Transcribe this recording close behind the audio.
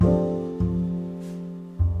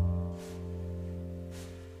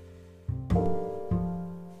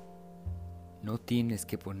tienes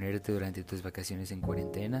que ponerte durante tus vacaciones en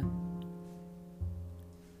cuarentena?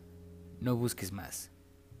 No busques más.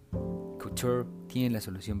 Kouture tiene la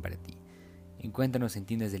solución para ti. Encuéntranos en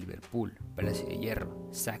tiendas de Liverpool, Palacio de Hierro,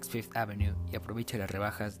 Saks Fifth Avenue y aprovecha las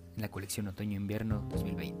rebajas en la colección Otoño-Invierno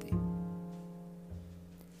 2020.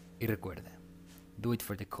 Y recuerda, do it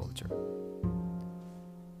for the culture.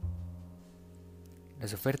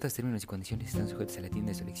 Las ofertas, términos y condiciones están sujetas a la tienda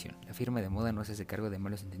de su elección. La firma de moda no se hace cargo de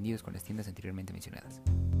malos entendidos con las tiendas anteriormente mencionadas.